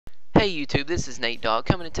Hey YouTube, this is Nate Dogg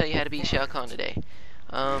coming to tell you how to beat Shao Kahn today.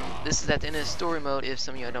 This is at the end of the story mode if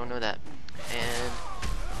some of y'all don't know that. And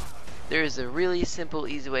there is a really simple,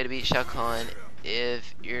 easy way to beat Shao Kahn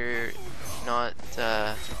if you're not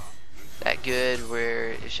that good,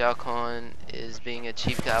 where if Shao Kahn is being a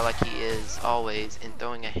cheap guy like he is always and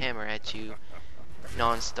throwing a hammer at you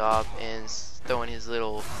non-stop and throwing his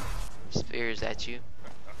little spears at you.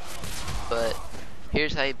 But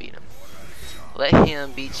here's how you beat him. Let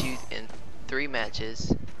him beat you in 3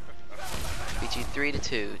 matches. Beat you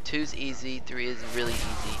 3-2. 2's easy, 3 is really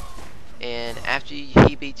easy. And after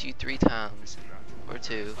he beats you 3 times, or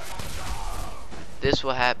 2, this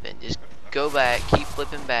will happen. Just go back, keep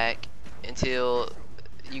flipping back until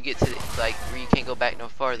you get to like where you can't go back no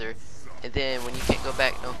farther. And then when you can't go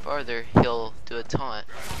back no farther, he'll do a taunt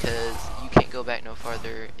because you can't go back no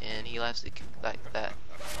farther, and he laughs like that.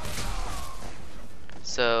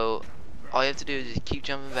 So all you have to do is just keep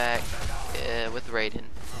jumping back with Raiden.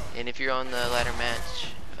 And if you're on the ladder match,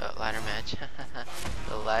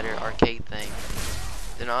 the ladder arcade thing,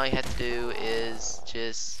 then all you have to do is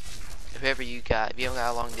just, whoever you got, if you don't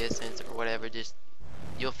got a long distance or whatever, just,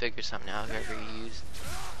 you'll figure something out, whoever you use.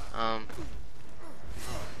 I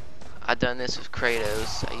done this with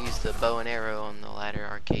Kratos. I used the bow and arrow on the ladder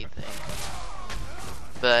arcade thing.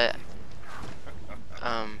 But,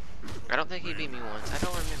 I don't think he beat me once. I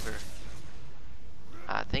don't remember.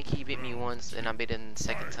 I think he beat me once and I beat him the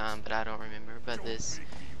second time, but I don't remember. But this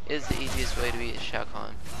is the easiest way to beat Shao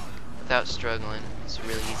Kahn without struggling. It's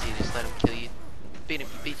really easy. Just let him kill you. Beat you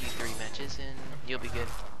 3 matches and you'll be good.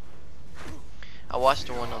 I watched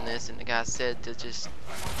one on this and the guy said to just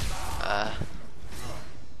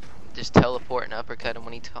teleport and uppercut him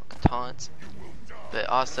when he taunts. But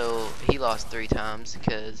also he lost 3 times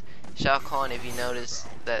because Shao Kahn, if you notice,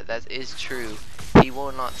 that is true. He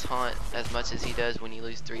will not taunt as much as he does when you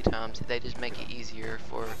lose 3 times. They just make it easier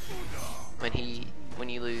for when you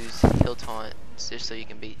lose, he'll taunt just so you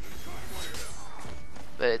can beat.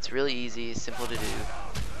 But it's really easy, simple to do.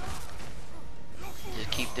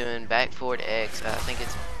 Just keep doing back, forward, X. I think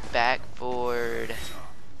it's back, forward.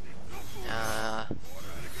 I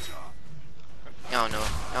don't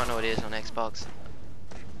know what it is on Xbox.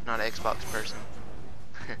 I'm not an Xbox person.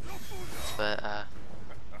 But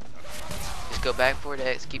just go back, forward,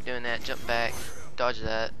 X, keep doing that, jump back, dodge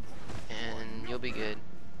that, and you'll be good.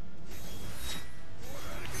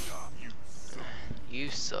 You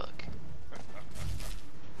suck.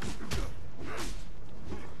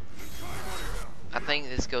 I think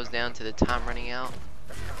this goes down to the time running out.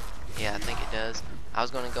 Yeah, I think it does. I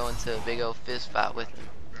was gonna go into a big old fist fight with him.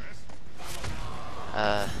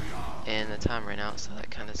 And the time ran out, so that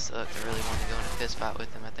kinda sucked. I really wanted to go in a fist fight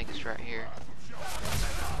with him. I think it's right here.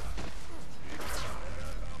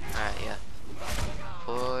 Alright, yeah.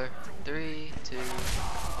 4, 3, 2,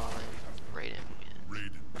 1, Raiden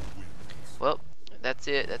wins. Well, that's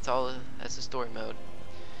it. That's all. That's the story mode.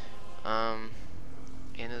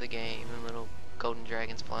 End of the game, and little golden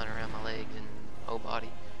dragons flying around my legs and whole body.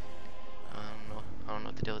 I don't know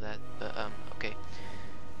what to do with that, but okay.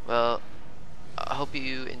 Well, I hope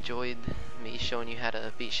you enjoyed me showing you how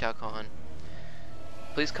to beat Shao Kahn.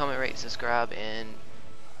 Please comment, rate, subscribe, and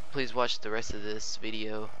please watch the rest of this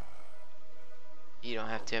video. You don't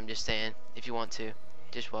have to, I'm just saying. If you want to,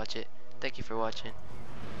 just watch it. Thank you for watching.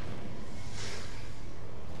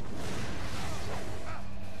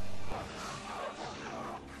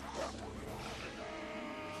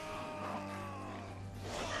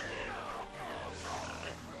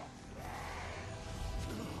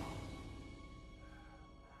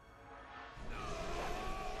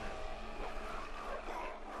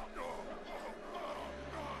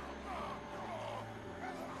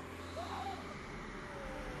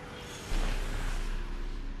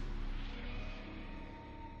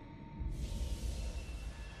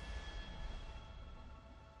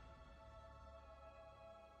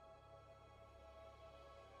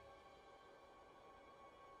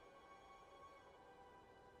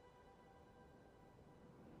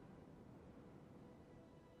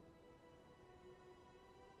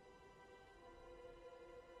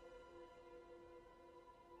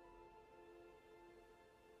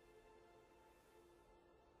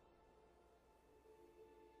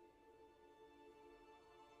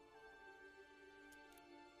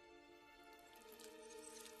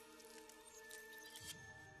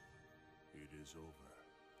 It is over.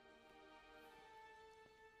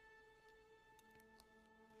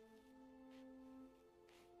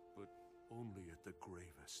 But only at the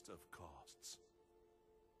gravest of costs.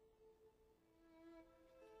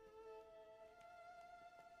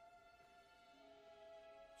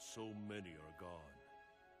 So many are gone.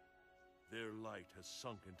 light has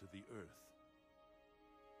sunk into the earth.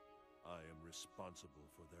 I am responsible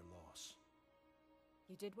for their loss.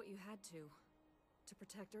 You did what you had to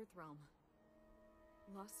protect Earthrealm.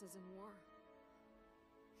 Losses in war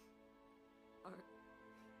are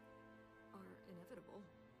inevitable.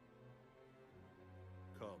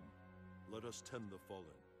 Come, let us tend the fallen.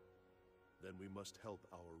 Then we must help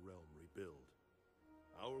our realm rebuild.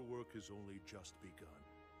 Our work is only just begun.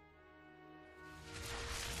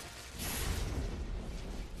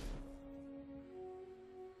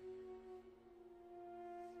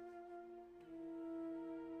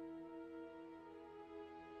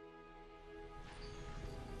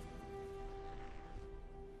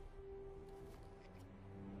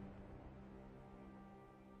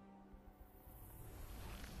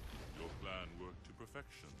 Your plan worked to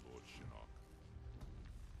perfection, Lord Shinnok.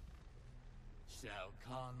 Shao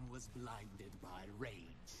Kahn was blinded by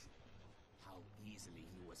rage. How easily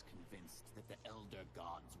he was convinced that the Elder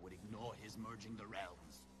Gods would ignore his merging the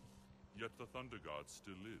realms. Yet the Thunder God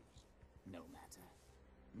still lives. No matter.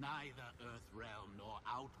 Neither Earthrealm nor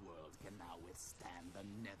Outworld can now withstand the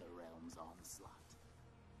Netherrealm's onslaught.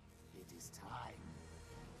 It is time.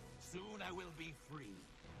 Soon I will be free.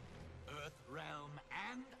 Earthrealm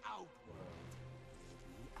and Outworld